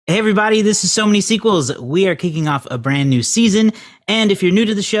Hey everybody, this is So Many Sequels. We are kicking off a brand new season, and if you're new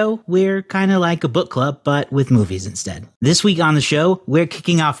to the show, we're kind of like a book club, but with movies instead. This week on the show, we're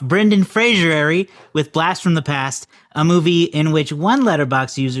kicking off Brendan Fraser-ary with Blast from the Past, a movie in which one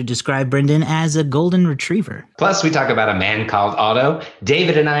Letterboxd user described Brendan as a golden retriever. Plus, we talk about A Man Called Otto.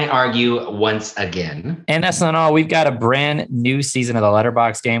 David and I argue once again. And that's not all. We've got a brand new season of the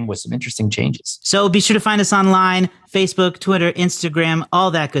Letterboxd game with some interesting changes. So be sure to find us online, Facebook, Twitter, Instagram,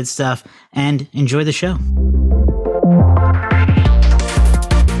 all that good stuff, and enjoy the show.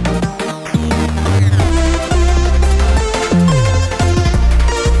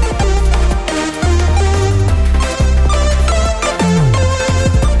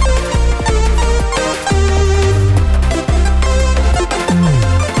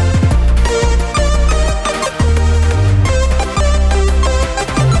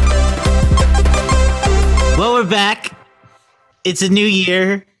 Well, we're back. It's a new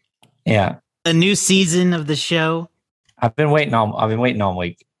year. Yeah. A new season of the show. I've been waiting all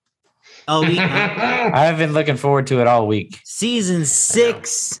week. Oh, I've been looking forward to it all week. Season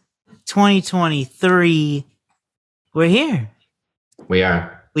 6, 2023. We're here. We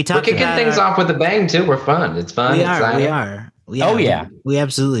are. We're kicking things off with a bang too. We're fun. It's fun. We are. Yeah. We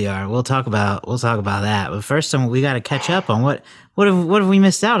absolutely are. We'll talk about that. But first, we got to catch up on what have we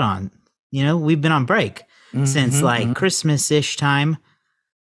missed out on? You know, we've been on break since Christmas-ish time.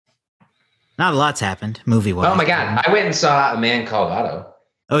 Not a lot's happened movie-wise. Oh my God! I went and saw A Man Called Otto.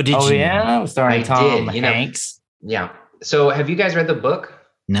 Oh, did you? Yeah, starring Tom Hanks. Yeah. So, have you guys read the book?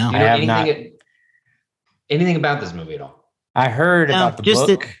 No, Do you know anything about this movie at all? I heard about the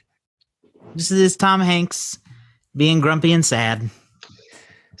book. This is Tom Hanks being grumpy and sad.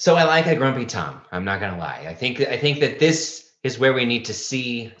 So I like a grumpy Tom. I'm not gonna lie. I think that this is where we need to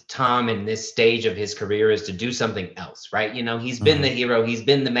see Tom in this stage of his career, is to do something else, right? You know, he's been the hero. He's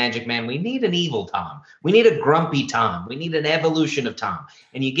been the magic man. We need an evil Tom. We need a grumpy Tom. We need an evolution of Tom.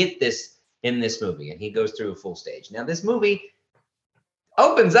 And you get this in this movie, and he goes through a full stage. Now, this movie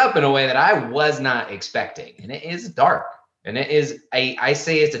opens up in a way that I was not expecting, and it is dark. And it is, I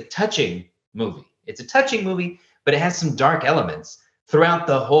say it's a touching movie. It's a touching movie, but it has some dark elements throughout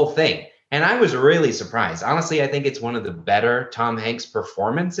the whole thing. And I was really surprised. Honestly, I think it's one of the better Tom Hanks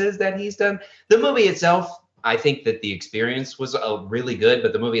performances that he's done. The movie itself, I think that the experience was really good,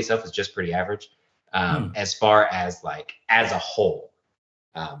 but the movie itself is just pretty average as far as as a whole.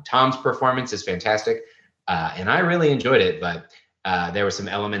 Tom's performance is fantastic, and I really enjoyed it, but there were some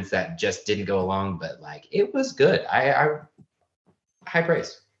elements that just didn't go along, but it was good. I high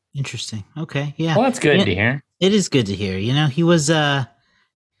praise. Interesting. Okay. Yeah. Well, that's good to hear. It is good to hear. You know, he was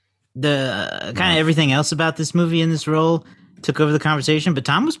the kind of everything else about this movie and this role took over the conversation, but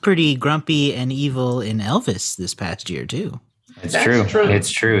Tom was pretty grumpy and evil in Elvis this past year too. It's true. It's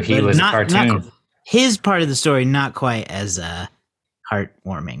true. He was a cartoon. His part of the story not quite as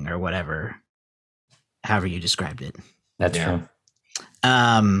heartwarming or whatever, however you described it. That's true.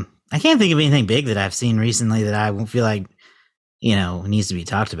 I can't think of anything big that I've seen recently that I feel like, you know, needs to be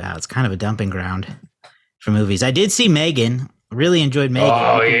talked about. It's kind of a dumping ground for movies. I did see Megan. Really enjoyed Megan.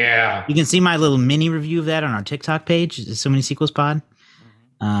 Oh, yeah. You can see my little mini review of that on our TikTok page. There's So Many Sequels pod.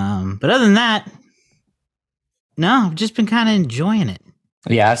 But other than that, no, I've just been kind of enjoying it.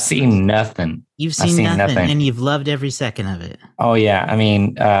 Yeah, I've seen nothing. You've seen nothing, and you've loved every second of it. Oh, yeah. I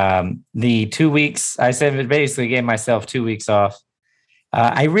mean, the 2 weeks, I said basically gave myself 2 weeks off.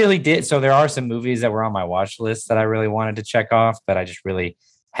 I really did. So there are some movies that were on my watch list that I really wanted to check off, but I just really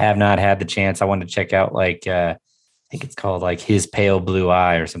have not had the chance. I wanted to check out I think it's called His Pale Blue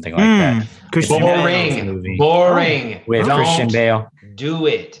Eye or something like that. Boring. With Christian Bale. Do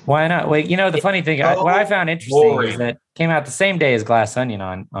it. Why not? Wait, you know, the funny thing, what I found interesting is that it came out the same day as Glass Onion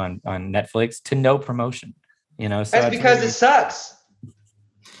on Netflix to no promotion. You know, so that's because it sucks.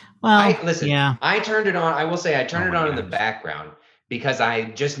 Well, I turned it on. I will say I turned it on in the background because I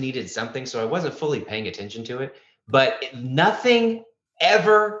just needed something. So I wasn't fully paying attention to it, but nothing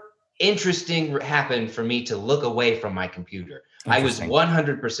ever interesting happened for me to look away from my computer. I was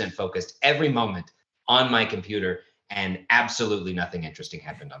 100% focused every moment on my computer, and absolutely nothing interesting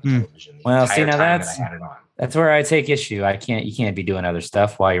happened on the television. Well, see, now that's where I take issue. You can't be doing other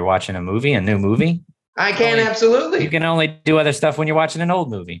stuff while you're watching a new movie. I can, absolutely. You can only do other stuff when you're watching an old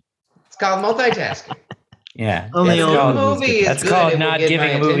movie. It's called multitasking. Yeah. That's called not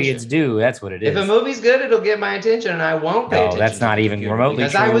giving a movie its due. That's what it is. If a movie's good, it'll get my attention, and I won't pay attention. That's not even remotely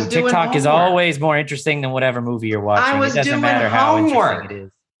true. TikTok is always more interesting than whatever movie you're watching. I was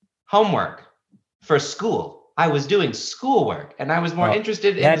doing homework for school. I was doing schoolwork, and I was more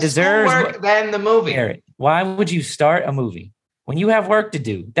interested in the schoolwork than the movie. Why would you start a movie when you have work to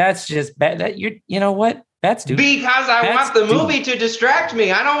do. That's just bad. That you know what? That's stupid. Because I want the movie to distract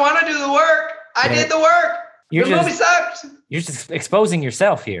me. I don't want to do the work. I did the work. The movie sucked. You're just exposing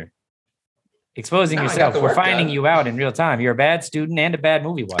yourself here. Exposing yourself. We're finding you out in real time. You're a bad student and a bad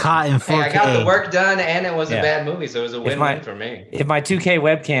movie watcher. Caught in 4K. Hey, I got the work done, and it was a bad movie, so it was a win-win for me. If my 2K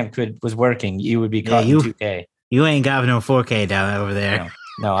webcam was working, you would be caught in 2K. You ain't got no 4K down over there.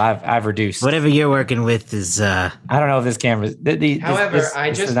 No, I've reduced. Whatever you're working with is. I don't know if this camera. However,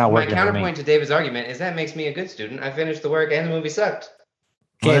 this is not my counterpoint to David's argument is that makes me a good student. I finished the work, and the movie sucked.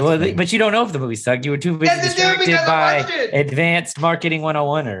 Okay, but you don't know if the movie sucked. You were too busy distracted by Advanced Marketing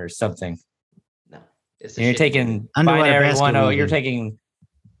 101 or something. No, you're taking Binary 101. You're taking.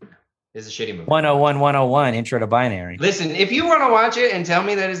 It's a shitty movie. 101 Intro to Binary. Listen, if you want to watch it and tell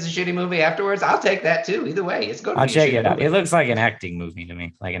me that it's a shitty movie afterwards, I'll take that too. Either way, it's going to be. I'll check it out. Movie. It looks like an acting movie to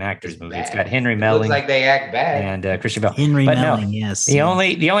me, like an actor's movie. It's got Henry Melling. Looks like they act bad. And Christian Bale. Henry Melling, yes. The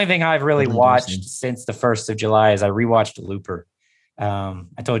only thing I've really watched since the 1st of July is I rewatched Looper. I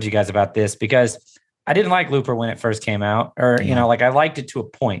told you guys about this because I didn't like Looper when it first came out, or I liked it to a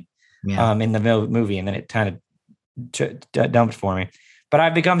point in the movie, and then it kind of dumped for me. But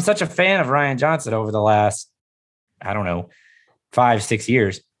I've become such a fan of Rian Johnson over the last, 5-6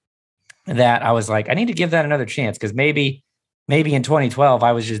 years that I was like, I need to give that another chance because maybe in 2012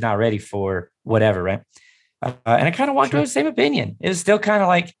 I was just not ready for whatever, right? And I kind of walked away with the same opinion. It was still kind of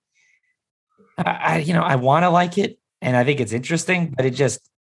like, I want to like it and I think it's interesting, but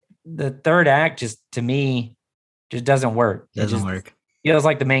the third act just to me just doesn't work. Doesn't work. Feels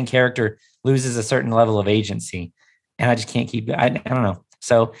like the main character loses a certain level of agency. And I just can't keep it. I don't know.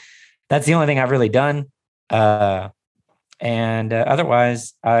 So that's the only thing I've really done. And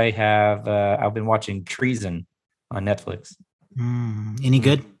otherwise, I've been watching Treason on Netflix. Any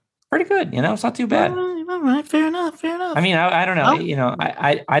good? Pretty good. It's not too bad. All right. Fair enough. I mean, I don't know.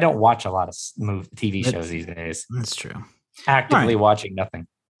 I don't watch a lot of TV shows these days. That's true. Actively watching nothing.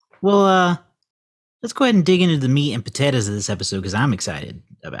 Well, let's go ahead and dig into the meat and potatoes of this episode because I'm excited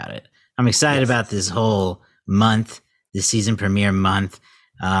about it. I'm excited about this whole month. This season premiere month.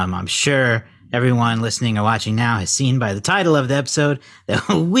 I'm sure everyone listening or watching now has seen by the title of the episode that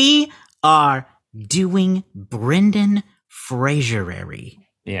we are doing Brendan Fraser-ary.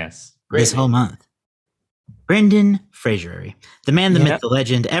 Yes. This whole month. Brendan Fraser-ary. The man, the myth, the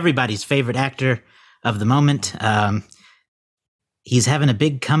legend, everybody's favorite actor of the moment. He's having a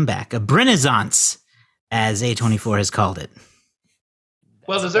big comeback, a Brennaissance, as A24 has called it.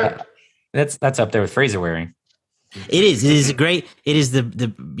 Well deserved. That's up there with Fraser-ary. It is a great. It is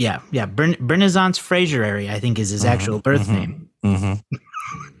Brennaissance Fraser-ary, I think, is his actual birth name.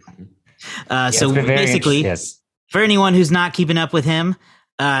 So basically, for anyone who's not keeping up with him,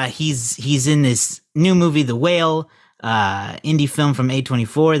 he's in this new movie, The Whale, indie film from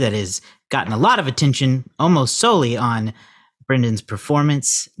A24 that has gotten a lot of attention, almost solely on Brendan's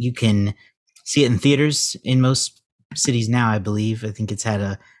performance. You can see it in theaters in most cities now, I believe. I think it's had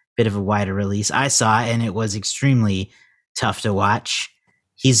a bit of a wider release. I saw it and it was extremely tough to watch.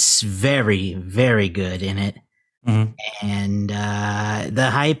 He's very, very good in it. And the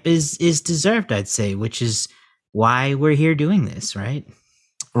hype is deserved, I'd say, which is why we're here doing this, right?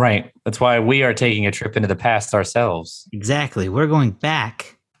 Right. That's why we are taking a trip into the past ourselves. Exactly. We're going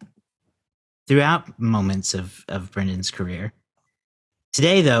back throughout moments of Brendan's career.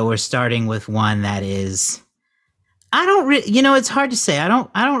 Today, though, we're starting with one that is... it's hard to say. I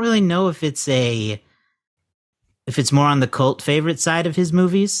don't really know if it's more on the cult favorite side of his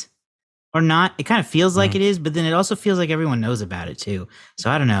movies or not. It kind of feels like it is, but then it also feels like everyone knows about it too. So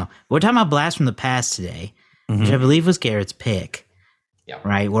I don't know. We're talking about Blast from the Past today, which I believe was Garrett's pick. Yeah.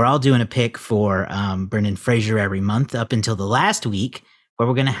 Right. We're all doing a pick for Brendan Fraser every month up until the last week where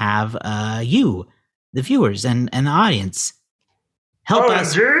we're going to have you, the viewers and the audience, help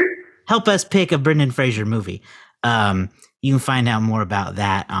us pick a Brendan Fraser movie. You can find out more about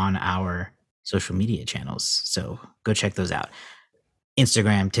that on our social media channels. So go check those out.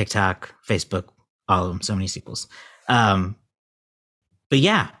 Instagram, TikTok, Facebook, all of them. So many sequels. But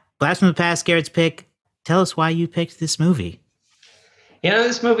yeah, Blast from the Past, Garrett's pick. Tell us why you picked this movie.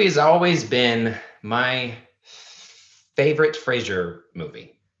 This movie has always been my favorite Fraser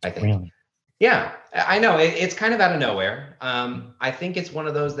movie, I think. Really? Yeah, I know. It's kind of out of nowhere. I think it's one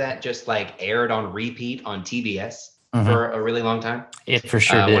of those that just aired on repeat on TBS for a really long time. It for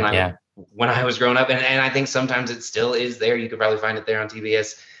sure did, when I was growing up. And I think sometimes it still is there. You could probably find it there on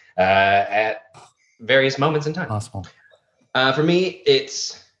TBS at various moments in time. Possible. For me,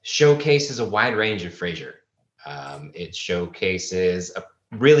 it showcases a wide range of Fraser. It showcases a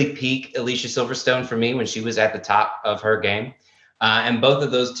really peak Alicia Silverstone for me when she was at the top of her game. And both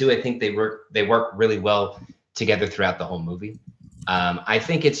of those two, I think they work really well together throughout the whole movie. I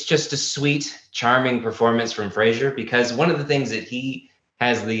think it's just a sweet, charming performance from Fraser, because one of the things that he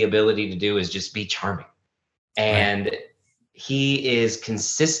has the ability to do is just be charming. And he is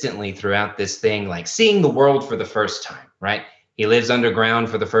consistently throughout this thing, like seeing the world for the first time, right? He lives underground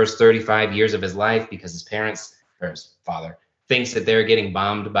for the first 35 years of his life because his parents, or his father, thinks that they're getting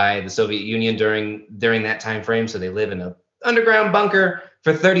bombed by the Soviet Union during that time frame. So they live in an underground bunker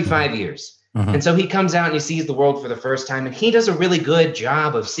for 35 years. And so he comes out and he sees the world for the first time, and he does a really good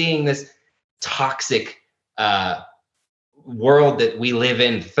job of seeing this toxic world that we live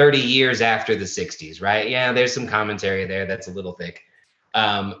in 30 years after the 60s, right? Yeah, there's some commentary there that's a little thick.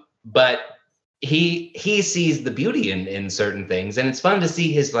 But he sees the beauty in certain things, and it's fun to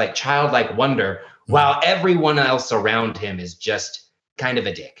see his like childlike wonder while everyone else around him is just kind of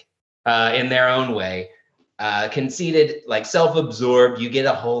a dick in their own way. Conceited, like self-absorbed. You get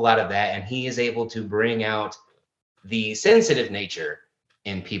a whole lot of that, and he is able to bring out the sensitive nature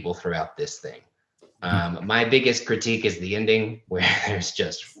in people throughout this thing. My biggest critique is the ending, where there's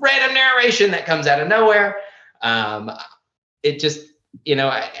just random narration that comes out of nowhere. It just,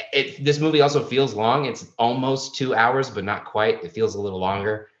 this movie also feels long. It's almost 2 hours, but not quite. It feels a little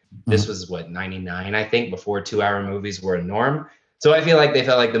longer. This was 99, I think, before 2-hour movies were a norm. So I feel like they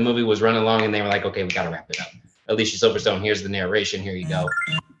felt like the movie was running long, and they were like, okay, we got to wrap it up. Alicia Silverstone, here's the narration. Here you go.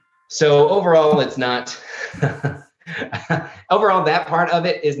 So overall, it's not, overall, that part of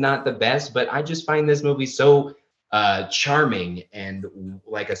it is not the best, but I just find this movie so charming and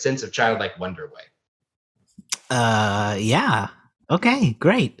like a sense of childlike wonder way. Yeah. Okay,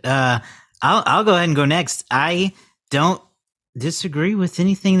 great. I'll go ahead and go next. I don't disagree with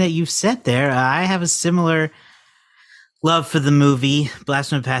anything that you've said there. I have a similar love for the movie.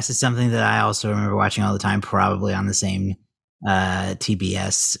 Blast from the Past is something that I also remember watching all the time, probably on the same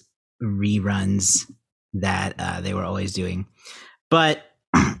TBS reruns that they were always doing. But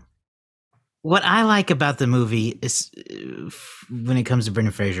what I like about the movie is, when it comes to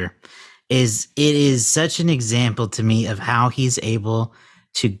Brendan Fraser, is it is such an example to me of how he's able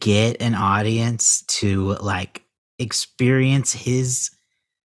to get an audience to like experience his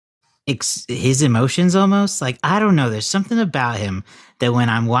emotions almost. Like, I don't know, there's something about him that when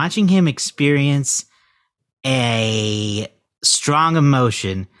I'm watching him experience a strong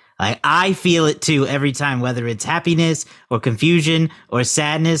emotion, like I feel it too every time, whether it's happiness or confusion or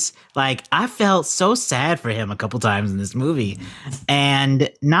sadness. Like, I felt so sad for him a couple times in this movie,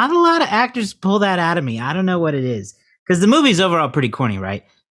 and not a lot of actors pull that out of me. I don't know what it is, because the movie's overall pretty corny, right?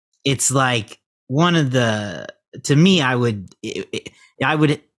 It's like one of the, to me, I would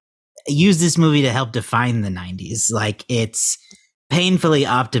use this movie to help define the 90s. Like, it's painfully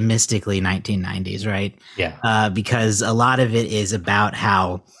optimistically 1990s, right? Yeah. Because a lot of it is about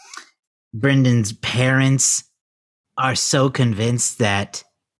how Brendan's parents are so convinced that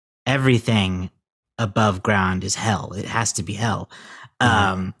everything above ground is hell. It has to be hell.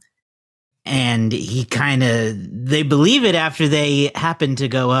 And he they believe it after they happen to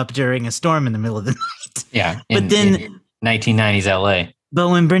go up during a storm in the middle of the night. Yeah. But then 1990s LA. But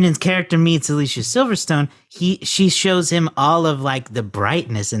when Brendan's character meets Alicia Silverstone, she shows him all of like the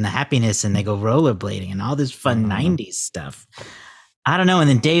brightness and the happiness, and they go rollerblading and all this fun 90s stuff. I don't know. And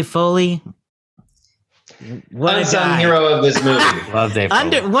then Dave Foley, what unsung hero of this movie. Love Dave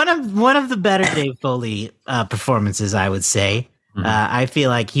Foley. One of the better Dave Foley performances, I would say. I feel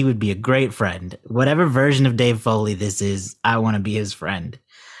like he would be a great friend. Whatever version of Dave Foley this is, I want to be his friend.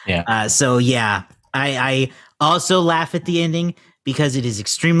 Yeah. So yeah, I also laugh at the ending, because it is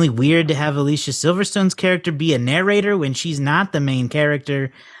extremely weird to have Alicia Silverstone's character be a narrator when she's not the main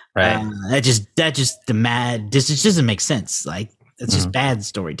character. Right. This just doesn't make sense. Like, it's just bad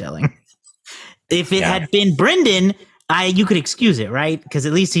storytelling. If it had been Brendan, you could excuse it, right? Because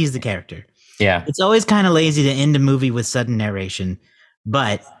at least he's the character. Yeah. It's always kind of lazy to end a movie with sudden narration,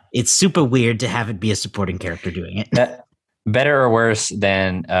 but it's super weird to have it be a supporting character doing it. Better or worse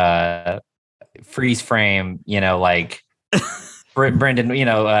than freeze frame, like Brendan,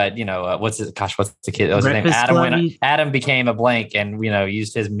 what's the kid? What's his name? Adam. When Adam became a blank and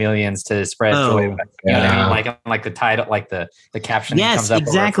used his millions to spread joy. What I mean? Like the title, like the caption comes up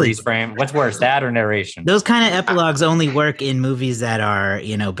exactly. Over a freeze frame. What's worse, that or narration? Those kind of epilogues only work in movies that are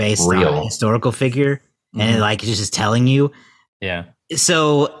based on a historical figure, and it's just telling you. Yeah.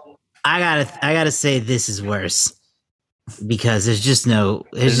 So I gotta say, this is worse. because there's no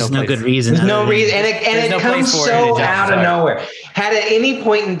good place. reason. There's no other than- reason, and There's it no place comes for it in so Josh's out of heart. nowhere. Had at any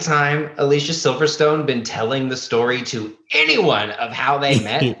point in time Alicia Silverstone been telling the story to anyone of how they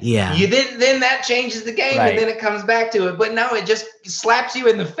met, Yeah. then that changes the game, Right. and then it comes back to it. But no, it just slaps you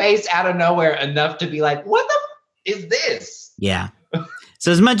in the face out of nowhere enough to be like, "What the is this?" Yeah.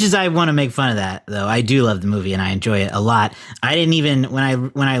 So as much as I want to make fun of that, though, I do love the movie and I enjoy it a lot. I didn't even when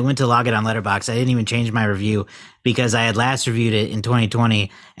I went to log it on Letterboxd, I didn't even change my review because I had last reviewed it in 2020,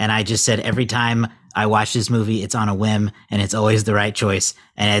 and I just said every time I watch this movie, it's on a whim and it's always the right choice,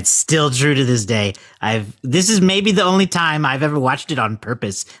 and it's still true to this day. This is maybe the only time I've ever watched it on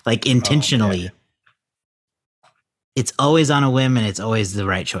purpose, like intentionally. It's always on a whim and it's always the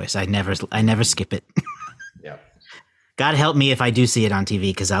right choice. I never skip it. Yeah. God help me if I do see it on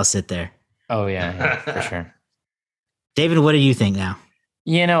TV, because I'll sit there. Oh yeah, for sure. David, what do you think now?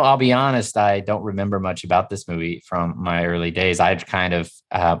 I'll be honest. I don't remember much about this movie from my early days. I've kind of,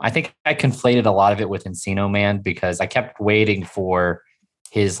 I think I conflated a lot of it with Encino Man because I kept waiting for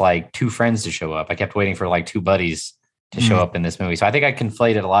his like two friends to show up. I kept waiting for like two buddies to show up in this movie. So I think I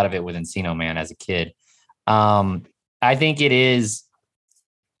conflated a lot of it with Encino Man as a kid. I think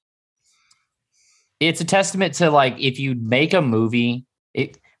it's a testament to like, if you make a movie,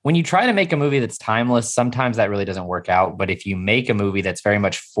 when you try to make a movie that's timeless, sometimes that really doesn't work out. But if you make a movie that's very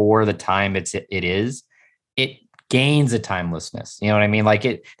much for the time it is, it gains a timelessness. You know what I mean?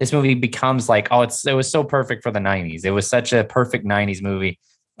 Like this movie becomes like, oh, it was so perfect for the 90s. It was such a perfect 90s movie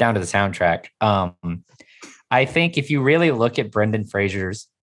down to the soundtrack. I think if you really look at Brendan Fraser's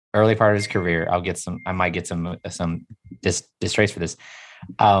early part of his career, I might get some distrace for this.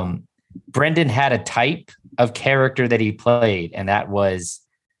 Brendan had a type of character that he played, and that was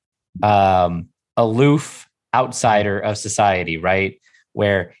aloof outsider of society, right?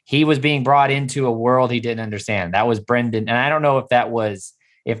 Where he was being brought into a world he didn't understand. That was Brendan. And I don't know if that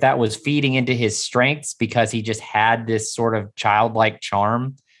was feeding into his strengths because he just had this sort of childlike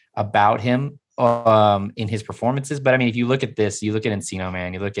charm about him in his performances. But I mean, if you look at this, you look at Encino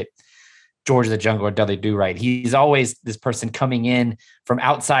Man, you look at George of the Jungle or Dudley Do-Right, he's always this person coming in from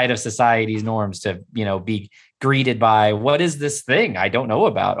outside of society's norms to, be greeted by, what is this thing I don't know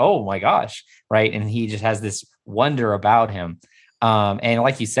about? Oh my gosh. Right. And he just has this wonder about him. And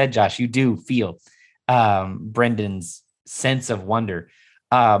like you said, Josh, you do feel Brendan's sense of wonder.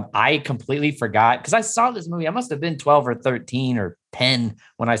 I completely forgot because I saw this movie. I must have been 12 or 13 or 10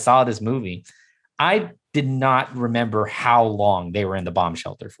 when I saw this movie. I did not remember how long they were in the bomb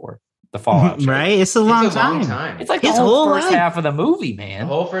shelter for. The Fallout shelter. Right? It's a long time. It's like his the whole whole first half of the movie, man. The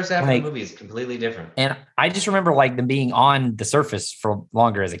whole first half of the movie is completely different. And I just remember like them being on the surface for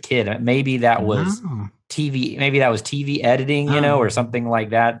longer as a kid. Maybe that was TV. Maybe that was TV editing, or something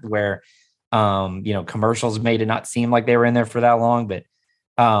like that, where, commercials made it not seem like they were in there for that long. But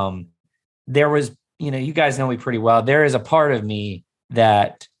there was, you guys know me pretty well. There is a part of me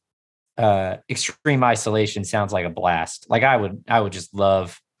that extreme isolation sounds like a blast. Like I would just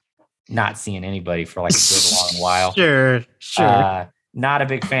love not seeing anybody for like a good long while. Sure. Not a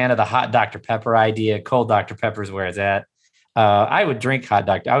big fan of the hot Dr. Pepper idea. Cold Dr. Pepper is where it's at. I would drink hot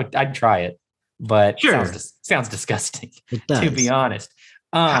Dr. I'd try it, but sounds disgusting. To be honest.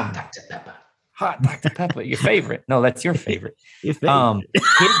 Hot Dr. Pepper. Hot Dr. Pepper, your favorite. No, that's your favorite. Your favorite.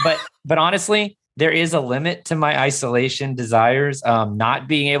 But honestly, there is a limit to my isolation desires. Not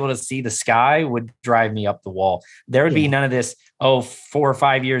being able to see the sky would drive me up the wall. There would be none of this. 4 or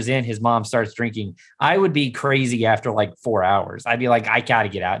 5 years in, his mom starts drinking. I would be crazy after like 4 hours. I'd be like, I gotta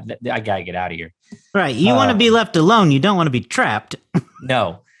get out. I gotta get out of here. Right. You want to be left alone. You don't want to be trapped.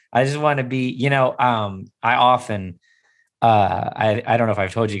 No, I just want to be, I often, I don't know if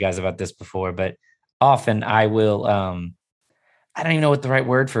I've told you guys about this before, but often I will, I don't even know what the right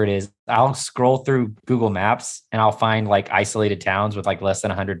word for it is. I'll scroll through Google Maps and I'll find like isolated towns with like less than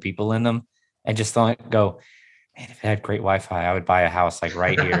 100 people in them and just go, man, if it had great Wi-Fi, I would buy a house like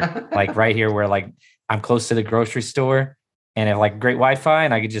right here, like right here where like I'm close to the grocery store and have like great Wi-Fi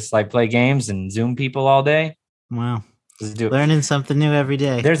and I could just like play games and Zoom people all day. Wow. Just do it. Learning something new every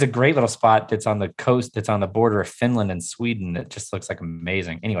day. There's a great little spot that's on the coast, that's on the border of Finland and Sweden that just looks like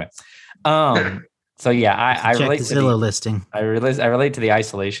amazing. Anyway, so yeah, I relate to the listing. I relate to the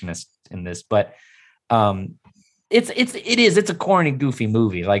isolationist in this, but it's a corny, goofy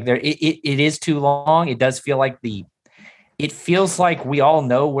movie. Like it is too long. It does feel like it feels like we all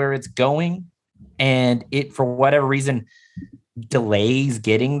know where it's going, and it for whatever reason delays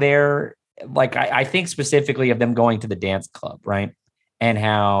getting there. Like I think specifically of them going to the dance club, right? And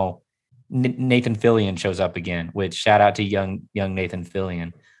how Nathan Fillion shows up again. Which shout out to young Nathan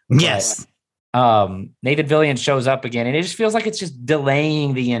Fillion. Yes. Nathan Fillion shows up again, and it just feels like it's just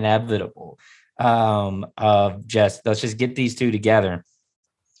delaying the inevitable of just let's just get these two together.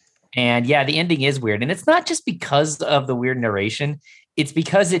 And yeah, the ending is weird, and it's not just because of the weird narration; it's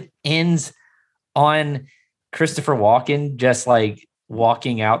because it ends on Christopher Walken just like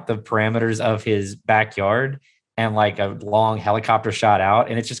walking out the parameters of his backyard and like a long helicopter shot out,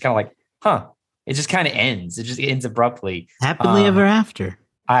 and it's just kind of like, huh? It just kind of ends. It just ends abruptly. Happily ever after.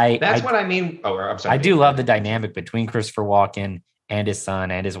 That's what I mean. Oh, I'm sorry. I do love the dynamic between Christopher Walken and his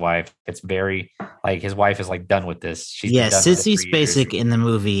son and his wife. It's very like his wife is like done with this. She's Sissy Spacek in the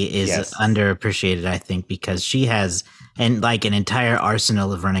movie is underappreciated, I think, because she has an entire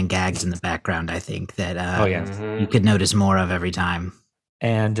arsenal of running gags in the background. I think that you could notice more of every time.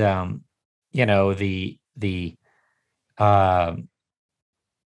 And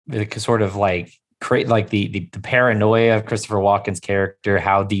the sort of like create like the paranoia of Christopher Walken's character,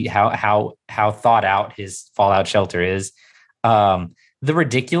 how thought out his fallout shelter is, the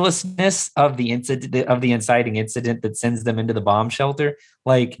ridiculousness of the incident, of the inciting incident that sends them into the bomb shelter.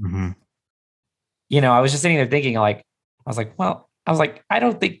 Like, I was just sitting there thinking, like, I kind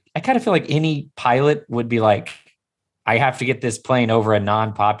of feel like any pilot would be like, I have to get this plane over a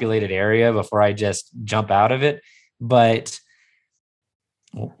non-populated area before I just jump out of it. But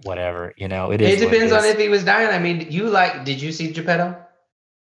whatever, it depends on if he was dying. I mean, did you see Geppetto?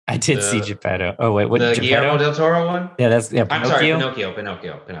 I did see Geppetto. Oh wait, what? The Geppetto? Guillermo del Toro one? Yeah, that's I'm sorry, Pinocchio.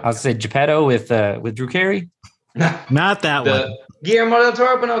 I was say Geppetto with Drew Carey. Not that one. Guillermo del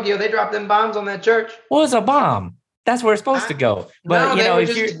Toro Pinocchio. They dropped them bombs on that church. Well, it's a bomb. That's where it's supposed to go. But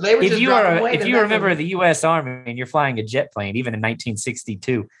if you are a member of the U.S. Army and you're flying a jet plane, even in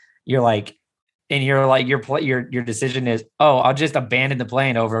 1962, your decision is, I'll just abandon the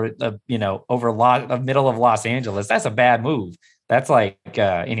plane over the middle of Los Angeles. That's a bad move. That's like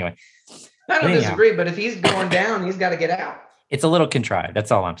anyway. I don't disagree, but if he's going down, he's got to get out. It's a little contrived.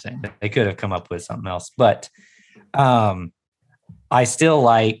 That's all I'm saying. They could have come up with something else, but I still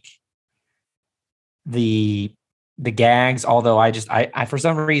like the gags. Although I for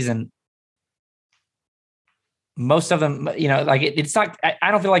some reason, most of them, it's not.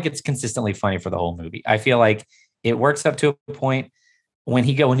 I don't feel like it's consistently funny for the whole movie. I feel like it works up to a point when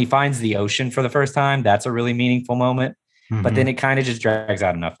he finds the ocean for the first time. That's a really meaningful moment. But then it kind of just drags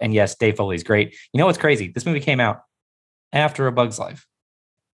out enough. And yes, Dave Foley's great. You know what's crazy? This movie came out after A Bug's Life.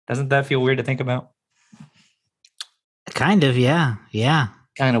 Doesn't that feel weird to think about? Kind of, yeah. Yeah.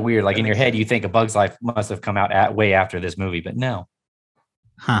 Kind of weird. Like in your head, you think A Bug's Life must have come out way after this movie, but no.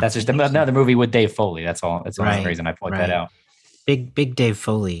 That's just another movie with Dave Foley. That's all. That's the only reason I point that out. Big Dave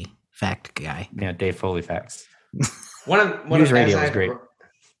Foley fact guy. Yeah, Dave Foley facts. News radio was great.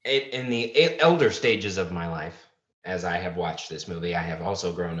 In the elder stages of my life, as I have watched this movie, I have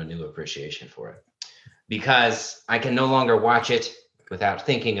also grown a new appreciation for it, because I can no longer watch it without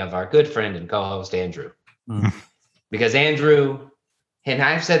thinking of our good friend and co-host Andrew. Because Andrew, and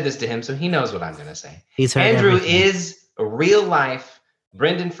I've said this to him, so he knows what I'm going to say. Andrew is a real life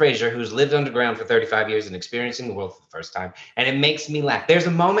Brendan Fraser who's lived underground for 35 years and experiencing the world for the first time. And it makes me laugh. There's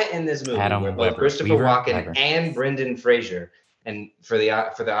a moment in this movie where both Christopher Walken and Brendan Fraser, and for the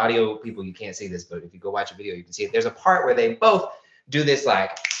audio people, you can't see this, but if you go watch a video, you can see it. There's a part where they both do this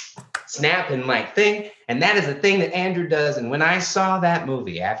like snap and like thing. And that is the thing that Andrew does. And when I saw that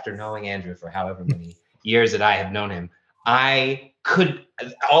movie, after knowing Andrew for however many years that I have known him,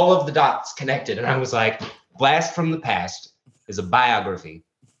 all of the dots connected. And I was like, Blast from the Past is a biography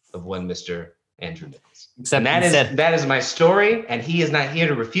of one Mr. Andrew Nichols. Except that is my story, and he is not here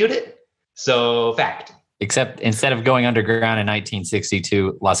to refute it. So fact. Except instead of going underground in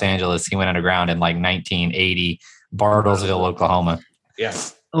 1962 Los Angeles, he went underground in like 1980 Bartlesville, Oklahoma.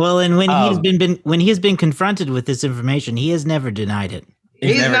 Yes. Well, and when he has been confronted with this information, he has never denied it.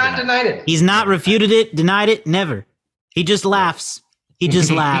 He's not denied it. He's not refuted it, denied it, never. He just laughs. He just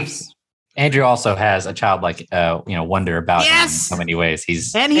laughs. Andrew also has a childlike, wonder about him in so many ways. He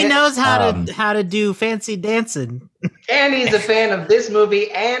knows how to do fancy dancing. And he's a fan of this movie,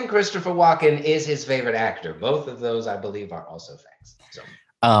 and Christopher Walken is his favorite actor. Both of those, I believe, are also facts. So,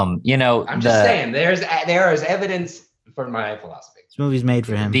 I'm just saying, there is evidence for my philosophy. This movie's made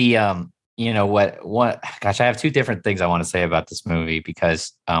for him. Gosh, I have two different things I want to say about this movie,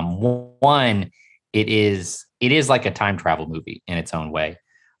 because one, it is like a time travel movie in its own way.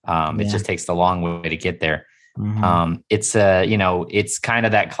 It just takes the long way to get there. It's it's kind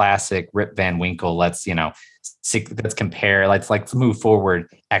of that classic Rip Van Winkle. Let's compare. Let's move forward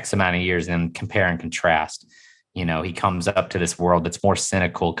X amount of years and compare and contrast. He comes up to this world that's more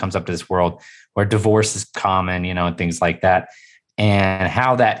cynical. Comes up to this world where divorce is common. And things like that. and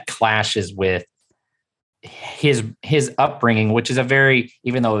how that clashes with his upbringing, which is a very,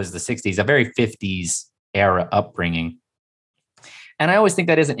 even though it was the 60s, a very 50s era upbringing. And I always think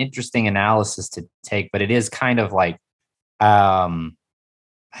that is an interesting analysis to take, but it is kind of like,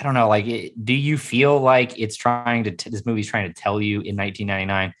 I don't know, like, do you feel like it's this movie's trying to tell you in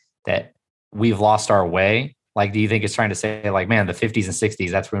 1999 that we've lost our way? Like, do you think it's trying to say, like, man, the 50s and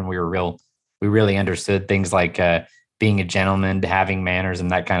 60s, that's when we really understood things like being a gentleman, having manners,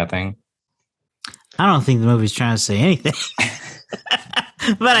 and that kind of thing? I don't think the movie's trying to say anything.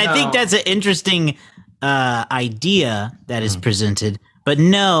 But I think that's an interesting idea that is presented. But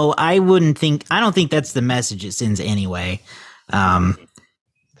no, I don't think that's the message it sends anyway.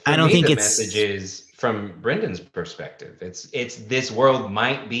 I don't think the it's message is from Brendan's perspective. It's this world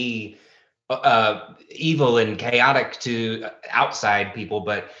might be evil and chaotic to outside people,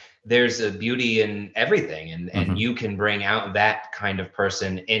 but there's a beauty in everything, and you can bring out that kind of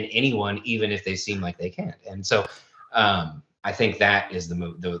person in anyone, even if they seem like they can't. And so I think that is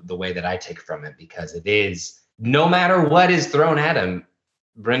the way that I take from it, because it is, no matter what is thrown at him,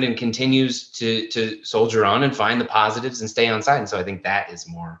 Brendan continues to soldier on and find the positives and stay on side. And so I think that is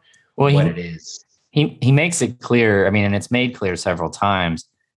more what it is. He makes it clear, I mean, and it's made clear several times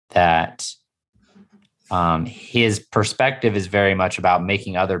that his perspective is very much about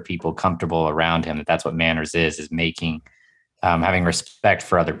making other people comfortable around him. That's what manners is making, having respect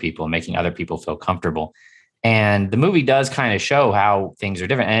for other people, making other people feel comfortable. And the movie does kind of show how things are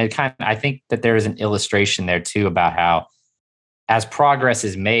different. And I think that there is an illustration there too about how, as progress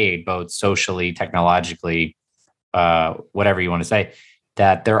is made, both socially, technologically, whatever you want to say,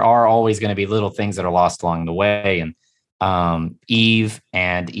 that there are always going to be little things that are lost along the way. And Eve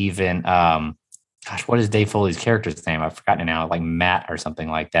and even, what is Dave Foley's character's name? I've forgotten it now, like Matt or something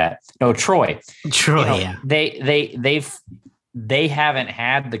like that. No, Troy. Yeah. They haven't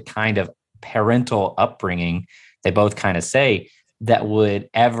had the kind of parental upbringing, they both kind of say, that would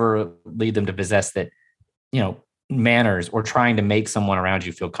ever lead them to possess that, manners or trying to make someone around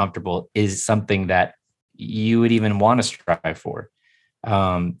you feel comfortable is something that you would even want to strive for.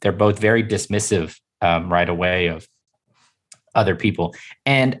 They're both very dismissive right away of other people.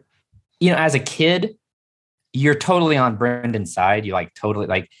 And, as a kid, you're totally on Brendan's side. You're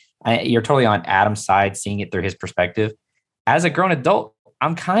totally on Adam's side, seeing it through his perspective. As a grown adult,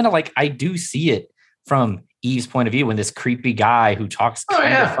 I'm kind of like, I do see it from Eve's point of view when this creepy guy who talks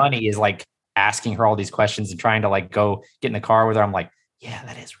kind of funny is like asking her all these questions and trying to like go get in the car with her. I'm like, yeah,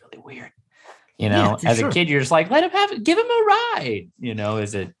 that is really weird. As a kid, you're just like, give him a ride.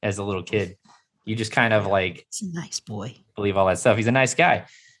 As a little kid, you just kind of like, he's a nice boy, believe all that stuff. He's a nice guy.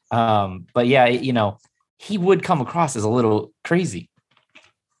 But yeah, he would come across as a little crazy.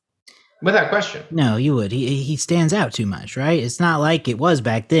 Without question. No, you would. He stands out too much, right? It's not like it was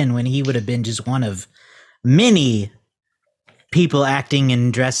back then when he would have been just one of many people acting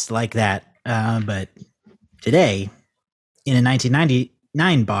and dressed like that. But today, in a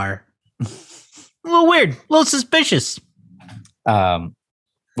 1999 bar, a little weird, a little suspicious.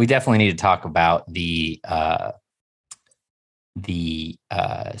 We definitely need to talk about the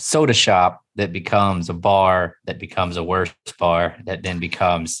soda shop that becomes a bar, that becomes a worse bar, that then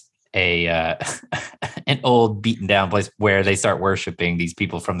becomes an old beaten down place where they start worshiping these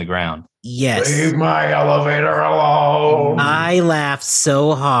people from the ground. Yes. Leave my elevator alone. I laughed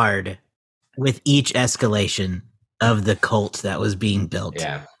so hard with each escalation of the cult that was being built.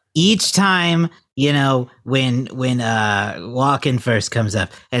 Yeah. Each time, when Walken first comes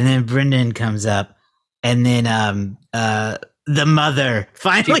up, and then Brendan comes up, and then the mother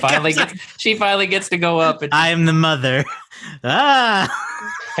she finally gets to go up. And I am the mother.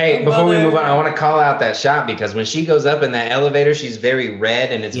 Hey, before we move on, I want to call out that shot, because when she goes up in that elevator, she's very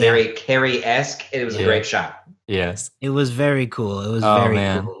red and it's very Carrie-esque. It was a great shot. Yes. It was very cool. It was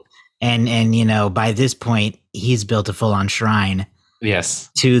cool. And by this point, he's built a full-on shrine. Yes.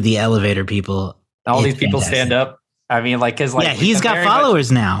 To the elevator people. All these people stand up. I mean, he's got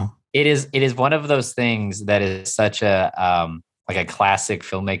followers now. It is one of those things that is such a a classic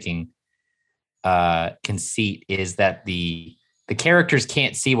filmmaking conceit, is that the characters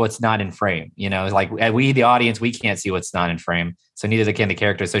can't see what's not in frame. We, the audience, we can't see what's not in frame. So neither can the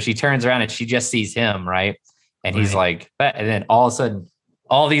characters. So she turns around and she just sees him, right? And he's like, and then all of a sudden,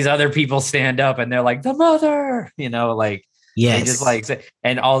 all these other people stand up and they're like, the mother, yes. They just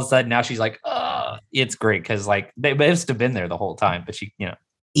and all of a sudden now she's like, oh, it's great. Cause they must have been there the whole time, but she,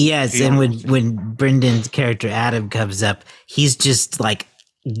 Yes. And when Brendan's character Adam comes up, he's just like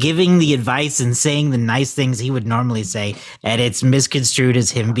giving the advice and saying the nice things he would normally say. And it's misconstrued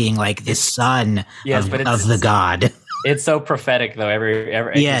as him being like the son of the god. it's so prophetic though.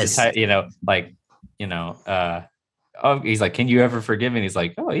 Every Yes. Oh, he's like, can you ever forgive me? And he's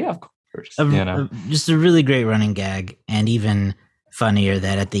like, oh yeah, of course. Just a really great running gag, and even funnier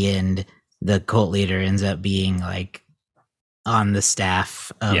that at the end the cult leader ends up being like on the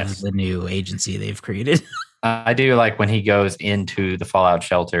staff of the new agency they've created. I do like when he goes into the fallout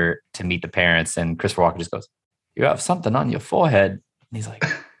shelter to meet the parents, and Christopher Walken just goes, "You have something on your forehead," and he's like,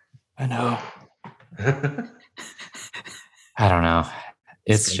 "I know." I don't know.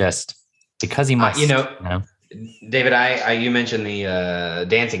 It's just because he must, David, you mentioned the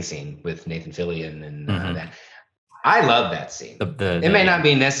dancing scene with Nathan Fillion and that. I love that scene. It may not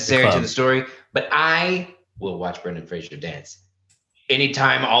be necessary to the story, but I will watch Brendan Fraser dance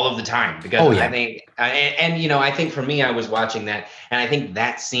anytime, all of the time, because I think, I think for me, I was watching that, and I think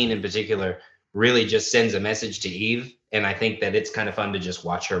that scene in particular really just sends a message to Eve, and I think that it's kind of fun to just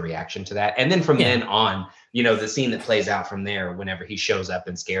watch her reaction to that. And then from then on, the scene that plays out from there, whenever he shows up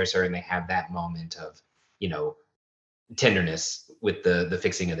and scares her, and they have that moment of, tenderness with the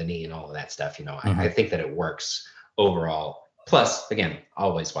fixing of the knee and all of that stuff. I think that it works overall. Plus, again,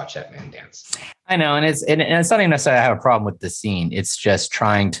 always watch that man dance. I know, and it's not even necessarily I have a problem with the scene. It's just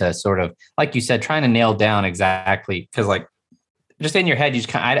trying to sort of, like you said, trying to nail down exactly, because like just in your head, you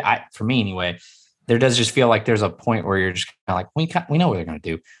just kind of, for me anyway, there does just feel like there's a point where you're just kind of like, we know what they're going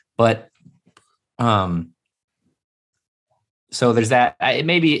to do, but so there's that.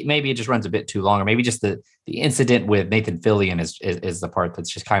 Maybe it just runs a bit too long, or maybe just the incident with Nathan Fillion is the part that's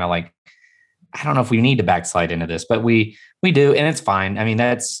just kind of like, I don't know if we need to backslide into this, but we do, and it's fine. I mean,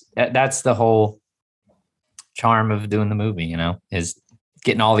 that's the whole charm of doing the movie, is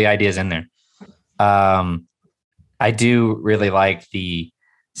getting all the ideas in there. I do really like the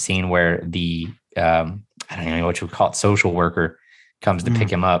scene where the I don't even know what you would call it, social worker comes to pick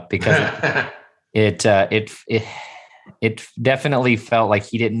him up, because it definitely felt like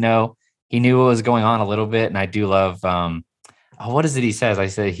he didn't know. He knew what was going on a little bit, and I do love. What is it he says? I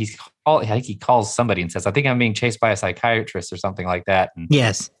think he calls somebody and says, "I think I'm being chased by a psychiatrist," or something like that. And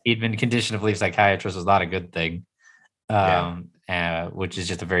yes, he'd been conditioned to believe psychiatrist was not a good thing, which is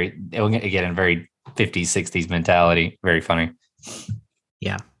just a very 50s, 60s mentality. Very funny.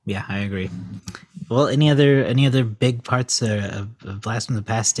 Yeah, I agree. Well, any other big parts of Blast from the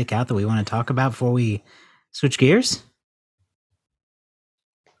Past stick out that we want to talk about before we switch gears?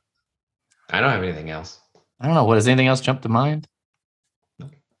 I don't have anything else. I don't know. Does anything else jump to mind?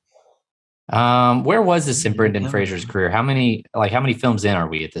 Where was this in Brendan Fraser's career? How many films in are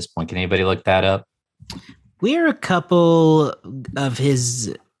we at this point? Can anybody look that up? We're a couple of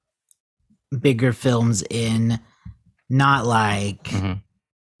his bigger films in, not like,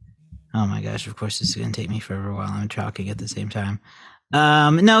 oh my gosh, of course, this is going to take me forever while I'm talking at the same time.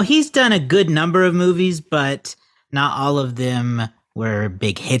 No, he's done a good number of movies, but not all of them were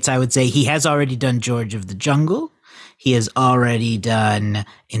big hits, I would say. He has already done George of the Jungle. He has already done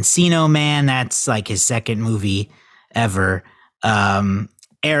Encino Man. That's like his second movie ever.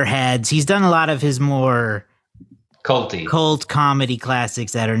 Airheads. He's done a lot of his more cult comedy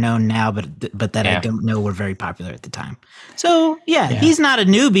classics that are known now, but that I don't know were very popular at the time. So he's not a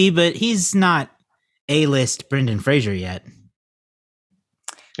newbie, but he's not A-list Brendan Fraser yet.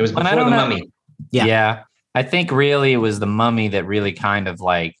 It was before The Mummy. Yeah. I think really it was The Mummy that really kind of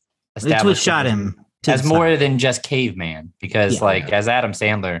like established. It's what shot him as more than just caveman, because as Adam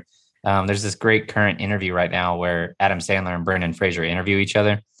Sandler, there's this great current interview right now where Adam Sandler and Brendan Fraser interview each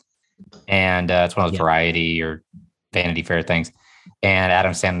other, and it's one of those Variety or Vanity Fair things, and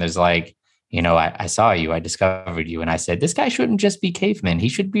Adam Sandler's like, I saw you, I discovered you, and I said, this guy shouldn't just be caveman, he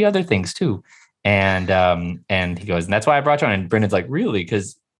should be other things too, and he goes, and that's why I brought you on, and Brendan's like, really,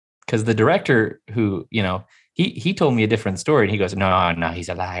 because the director who, he told me a different story, and he goes, no, he's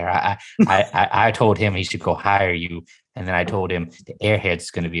a liar. I told him he should go hire you. And then I told him the Airheads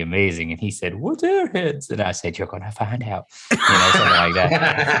is going to be amazing. And he said, what's Airheads? And I said, you're going to find out, something like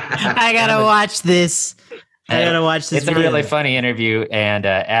that. I got to watch this. It's video. A really funny interview. And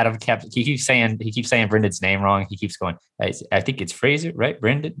Adam he keeps saying Brendan's name wrong. He keeps going, I think it's Fraser, right?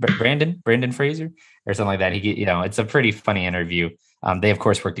 Brendan Fraser or something like that. It's a pretty funny interview. They of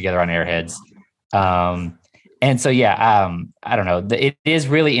course work together on Airheads. And so, I don't know. It is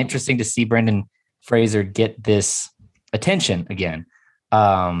really interesting to see Brendan Fraser get this attention again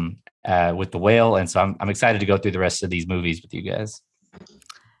with The Whale. And so I'm excited to go through the rest of these movies with you guys.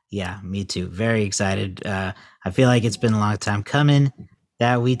 Yeah, me too. Very excited. I feel like it's been a long time coming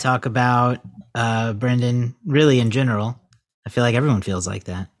that we talk about Brendan, really in general. I feel like everyone feels like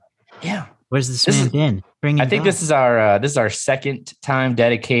that. Yeah. Where's this man been? I think this is our second time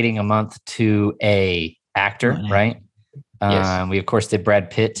dedicating a month to a actor, right? Yes. We of course did Brad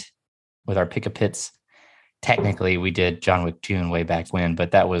Pitt with our pick of pits. Technically, we did John Wick 2 way back when,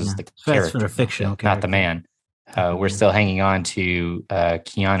 but that was the That's character, for a fictional character, not the man. We're still hanging on to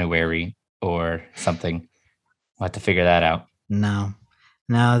Keanu or something. We'll have to figure that out. No,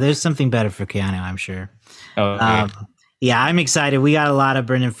 there's something better for Keanu, I'm sure. Okay. Yeah, I'm excited. We got a lot of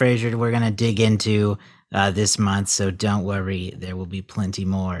Brendan Fraser we're going to dig into this month, so don't worry. There will be plenty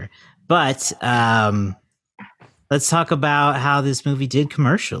more. But let's talk about how this movie did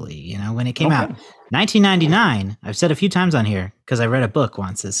commercially. You know, when it came out, 1999. I've said a few times on here because I read a book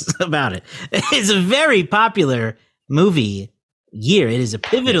once about it. It's a very popular movie year. It is a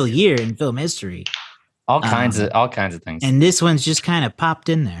pivotal year in film history. All kinds of things. And this one's just kind of popped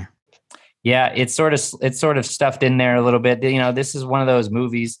in there. Yeah, it's sort of stuffed in there a little bit. You know, this is one of those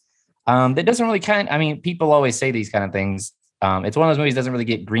movies that doesn't really people always say these kind of things. It's one of those movies that doesn't really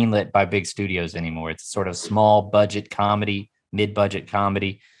get greenlit by big studios anymore. It's sort of small budget comedy, mid-budget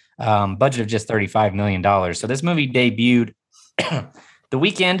comedy, budget of just $35 million. So this movie debuted the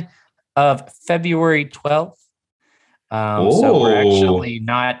weekend of February 12th. So we're actually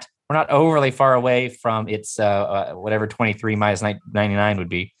not overly far away from its whatever 23 minus 99 would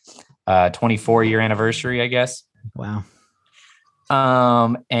be. 24-year anniversary, I guess. Wow.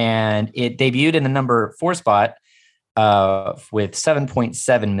 And it debuted in the number 4 spot with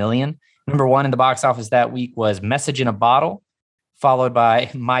 7.7 million. Number 1 in the box office that week was Message in a Bottle, followed by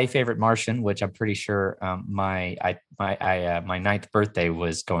My Favorite Martian, which I'm pretty sure my 9th birthday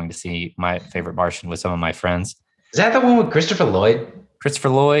was going to see My Favorite Martian with some of my friends. Is that the one with Christopher Lloyd?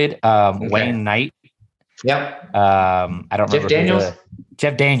 Okay. Wayne Knight. Yep. I don't remember. Jeff Daniels.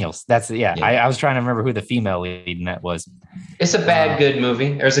 Jeff Daniels. Yeah. I was trying to remember who the female lead in that was. It's a bad good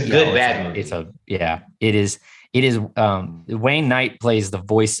movie. Or it's a good bad movie. It is. Wayne Knight plays the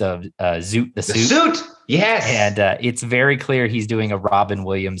voice of Zoot the Suit. Yes. And it's very clear he's doing a Robin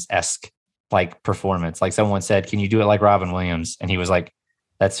Williams-esque like performance. Like someone said, "Can you do it like Robin Williams?" And he was like,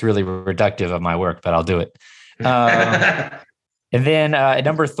 "That's really reductive of my work, but I'll do it." And then at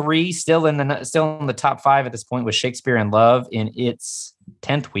number 3, still in the top 5 at this point, was Shakespeare in Love in its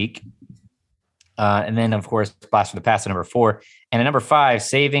 10th week. And then, of course, Blast from the Past at number 4. And at number 5,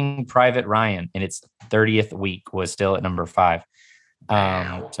 Saving Private Ryan in its 30th week was still at number 5.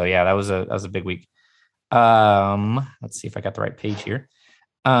 So yeah, that was a big week. Let's see if I got the right page here.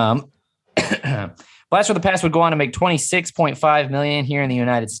 Blast from the Past would go on to make $26.5 million here in the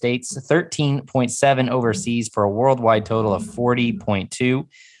United States, 13.7 overseas for a worldwide total of 40.2,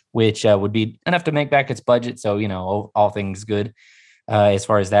 which would be enough to make back its budget. So, you know, all things good as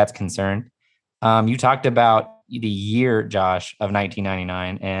far as that's concerned. You talked about the year, Josh, of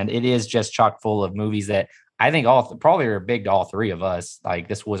 1999, and it is just chock full of movies that I think probably are big to all three of us. Like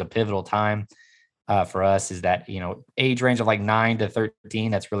this was a pivotal time. For us is that, you know, age range of like 9 to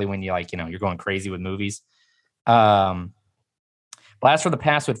 13. That's really when you like, you know, you're going crazy with movies. Blast from the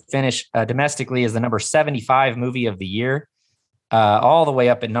Past would finish domestically as the number 75 movie of the year. All the way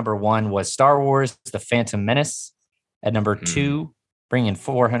up at number 1 was Star Wars, The Phantom Menace. At number 2, bringing in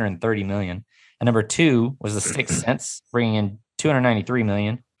 430 million. At number 2 was The Sixth Sense, bringing in 293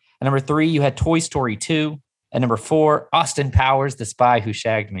 million. At number 3, you had Toy Story 2. At number 4, Austin Powers, The Spy Who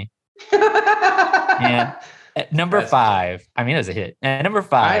Shagged Me. And at number 5, I mean, it was a hit. And at number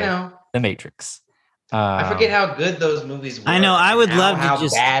 5, I know. The Matrix. I forget how good those movies were. I know. I would love to how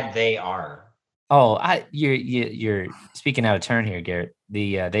just bad they are. Oh, you're speaking out of turn here, Garrett.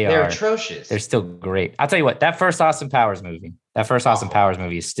 They're atrocious. They're still great. I'll tell you what. That first Austin Powers movie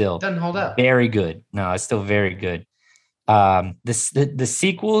is still doesn't hold up. Very good. No, it's still very good. The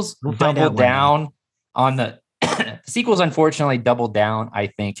sequels doubled down on the sequels. Unfortunately, doubled down. I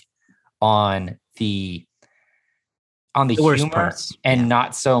think on the worst humor parts and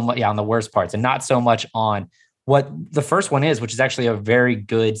not so much on the worst parts and not so much on what the first one is, which is actually a very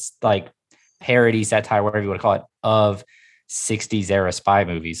good like parody, satire, whatever you want to call it, of 60s era spy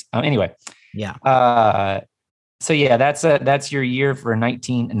movies. Anyway. Yeah. So yeah, that's your year for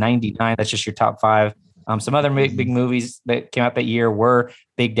 1999. That's just your top 5. Some other big movies that came out that year were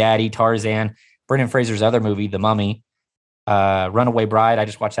Big Daddy, Tarzan, Brendan Fraser's other movie, The Mummy, Runaway Bride. I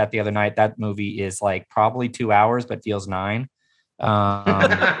just watched that the other night. That movie is like probably 2 hours, but feels 9.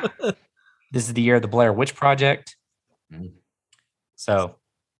 This is the year of the Blair Witch Project. So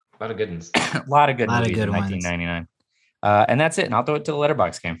a lot of good ones. A lot of good movies in 1999. And that's it. And I'll throw it to the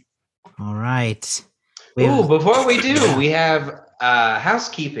letterbox game. All right. Before we do, we have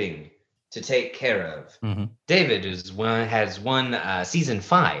housekeeping to take care of. Mm-hmm. David has won season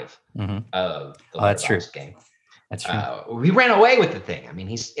 5 of the letterbox game. That's true. We ran away with the thing. I mean,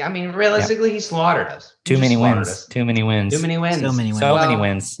 realistically, he slaughtered us. Too many wins. Too many wins. Too many wins. So many wins. So many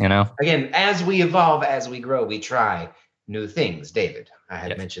wins, you know. Again, as we evolve, as we grow, we try new things. David, I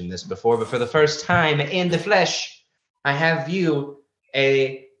had mentioned this before, but for the first time in the flesh, I have you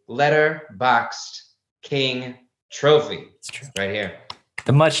a letterboxed king trophy. It's true. Right here.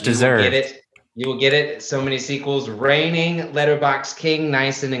 The much deserved. You will get it. So many sequels. Reigning letterbox king,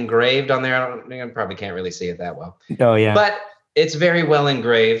 nice and engraved on there. I probably can't really see it that well. Oh yeah. But it's very well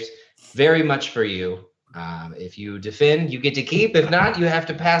engraved. Very much for you. If you defend, you get to keep. If not, you have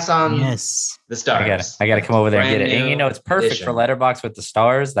to pass on the stars. I gotta come over there and get it. And you know, it's perfect for Letterboxd with the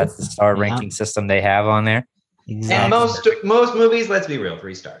stars. That's the star ranking system they have on there. Exactly. And most movies, let's be real,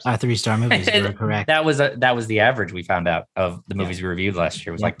 3 stars. 3-star movies. You're correct. That was the average we found out of the movies we reviewed last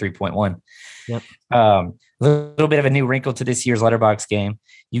year. It was like 3.1. Yep. A little bit of a new wrinkle to this year's Letterboxd game.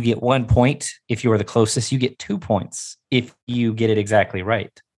 You get 1 point if you are the closest. You get 2 points if you get it exactly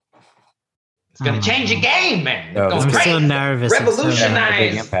right. It's going to change the game, man. No, I'm so nervous.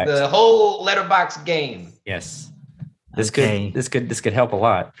 Revolutionize the whole Letterboxd game. Yes. This could help a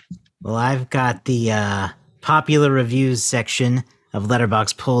lot. Well, I've got the popular reviews section of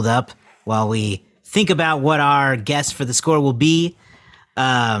Letterboxd pulled up while we think about what our guess for the score will be.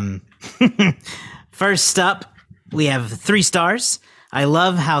 First up, we have 3 stars. I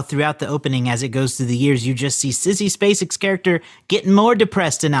love how throughout the opening, as it goes through the years, you just see Sissy Spacek's character getting more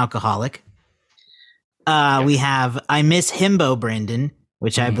depressed and alcoholic. We have I Miss Himbo, Brendan,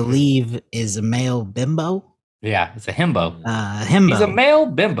 which I believe is a male bimbo. Yeah, it's a himbo. Himbo. He's a male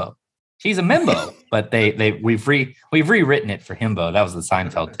bimbo. She's a mimbo, but we've rewritten it for himbo. That was the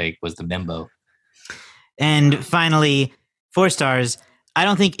Seinfeld take, was the bimbo. And finally, 4 stars. I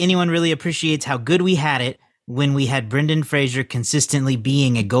don't think anyone really appreciates how good we had it when we had Brendan Fraser consistently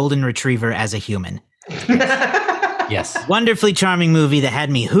being a golden retriever as a human. Yes. Wonderfully charming movie that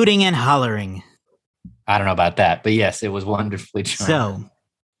had me hooting and hollering. I don't know about that, but yes, it was wonderfully charming. So,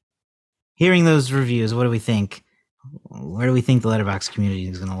 hearing those reviews, what do we think? Where do we think the Letterboxd community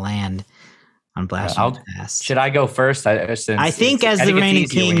is going to land on Blast from the Past? Should I go first? I think as the reigning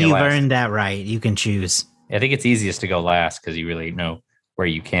king, you've earned that right. You can choose. I think it's easiest to go last because you really know where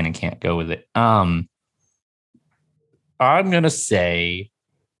you can and can't go with it. I'm going to say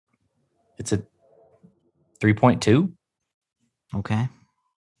it's a 3.2. Okay.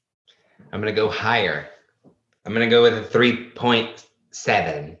 I'm going to go higher. I'm going to go with a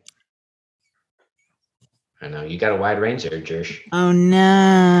 3.7. I know you got a wide range there, Jersh. Oh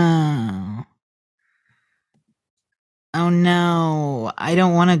no. Oh no. I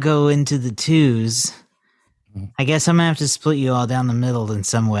don't want to go into the 2s. I guess I'm going to have to split you all down the middle in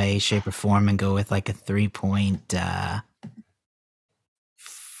some way, shape, or form and go with like a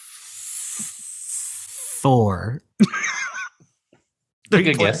 3.4. 3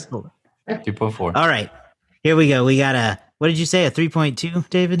 good guess. 2.4. All right. Here we go. We got a, what did you say? A 3.2,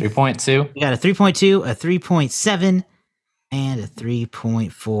 David? 3.2. We got a 3.2, a 3.7, and a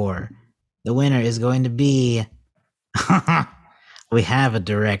 3.4. The winner is going to be, we have a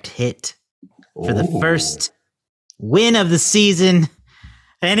direct hit for the first win of the season.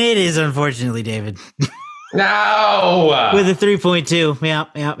 And it is, unfortunately, David. No, with a 3.2.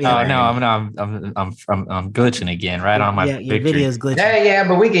 Yep. Oh no, I'm glitching again, right on my your video's glitching. Yeah,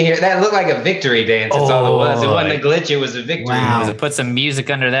 but we can hear that. Looked like a victory dance. That's all it was. It wasn't a glitch. It was a victory. Wow. Put some music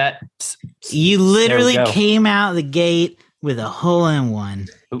under that. You literally came out the gate with a hole-in-one.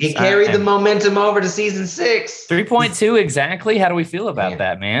 He carried the momentum over to season 6. 3.2 exactly. How do we feel about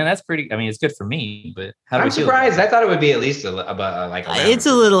that, man? That's pretty. I mean, it's good for me, but I'm surprised. I thought it would be at least it's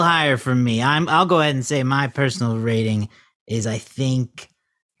a little higher for me. I'll go ahead and say my personal rating is, I think,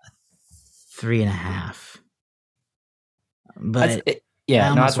 3.5. But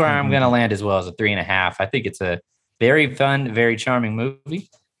that's where I'm going to land as well, as a 3.5. I think it's a very fun, very charming movie.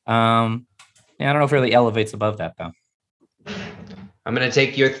 I don't know if it really elevates above that though. I'm going to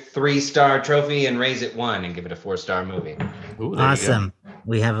take your 3-star trophy and raise it 1 and give it a 4-star movie. Ooh, awesome.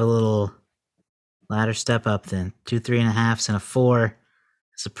 We have a little ladder step up then. 2 3.5s and a 4.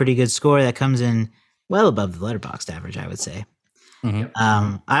 It's a pretty good score that comes in well above the Letterboxd average, I would say.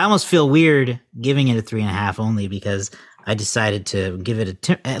 Mm-hmm. I almost feel weird giving it a 3.5 only because I decided to give it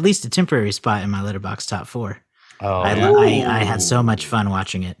at least a temporary spot in my Letterboxd top 4. Oh, I had so much fun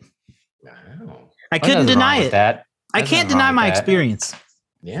watching it. Wow. I couldn't deny it. That. I can't deny my experience.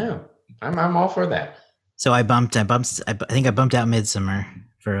 Yeah, I'm all for that. So I think I bumped out Midsummer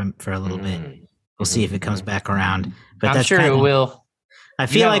for a little bit. We'll see if it comes back around. But I'm sure it will. I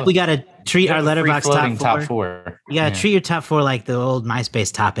feel like we got to treat our Letterboxd top 4. You got to treat your top 4 like the old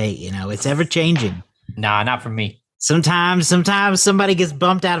MySpace top 8. You know, it's ever changing. Nah, not for me. Sometimes somebody gets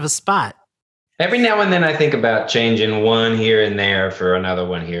bumped out of a spot. Every now and then I think about changing one here and there for another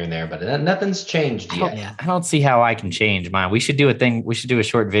one here and there, but nothing's changed yet. I don't see how I can change mine. We should do a thing. We should do a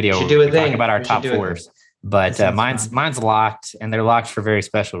short video. Talk about our top fours. But mine's locked, and they're locked for very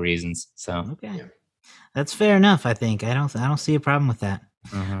special reasons. So okay, that's fair enough. I think I don't see a problem with that.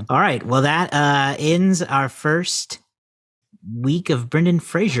 Mm-hmm. All right, well that ends our first week of Brendan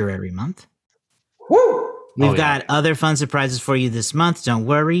Fraser every month. Woo! We've got other fun surprises for you this month. Don't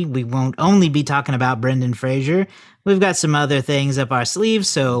worry, we won't only be talking about Brendan Fraser. We've got some other things up our sleeves,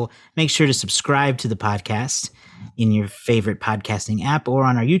 so make sure to subscribe to the podcast in your favorite podcasting app or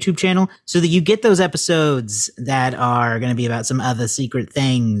on our YouTube channel so that you get those episodes that are going to be about some other secret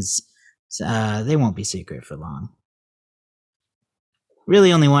things. They won't be secret for long.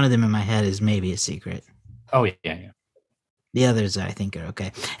 Really, only one of them in my head is maybe a secret. Oh, yeah. The others, I think, are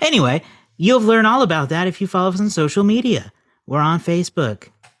okay. Anyway, you'll learn all about that if you follow us on social media. We're on Facebook.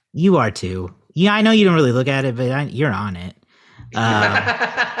 You are too. Yeah, I know you don't really look at it, but you're on it.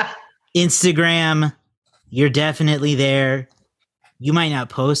 Instagram, you're definitely there. You might not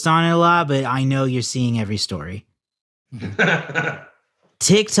post on it a lot, but I know you're seeing every story.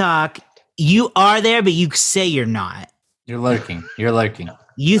 TikTok, you are there, but you say you're not. You're lurking.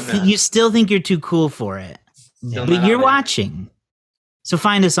 You still think you're too cool for it, but you're watching. So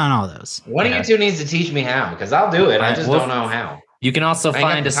find us on all those. One of you two needs to teach me how, because I'll do it. I just don't know how. You can also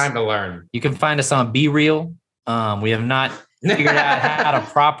find us. Time to learn. You can find us on Be Real. We have not figured out how to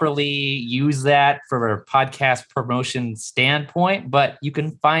properly use that for a podcast promotion standpoint, but you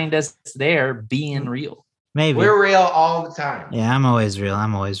can find us there being real. Maybe we're real all the time. Yeah, I'm always real.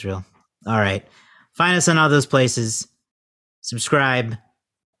 All right. Find us on all those places. Subscribe,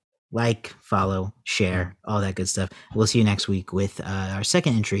 like, follow, share, all that good stuff. We'll see you next week with our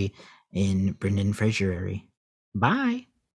second entry in Brendan Fraser. Bye.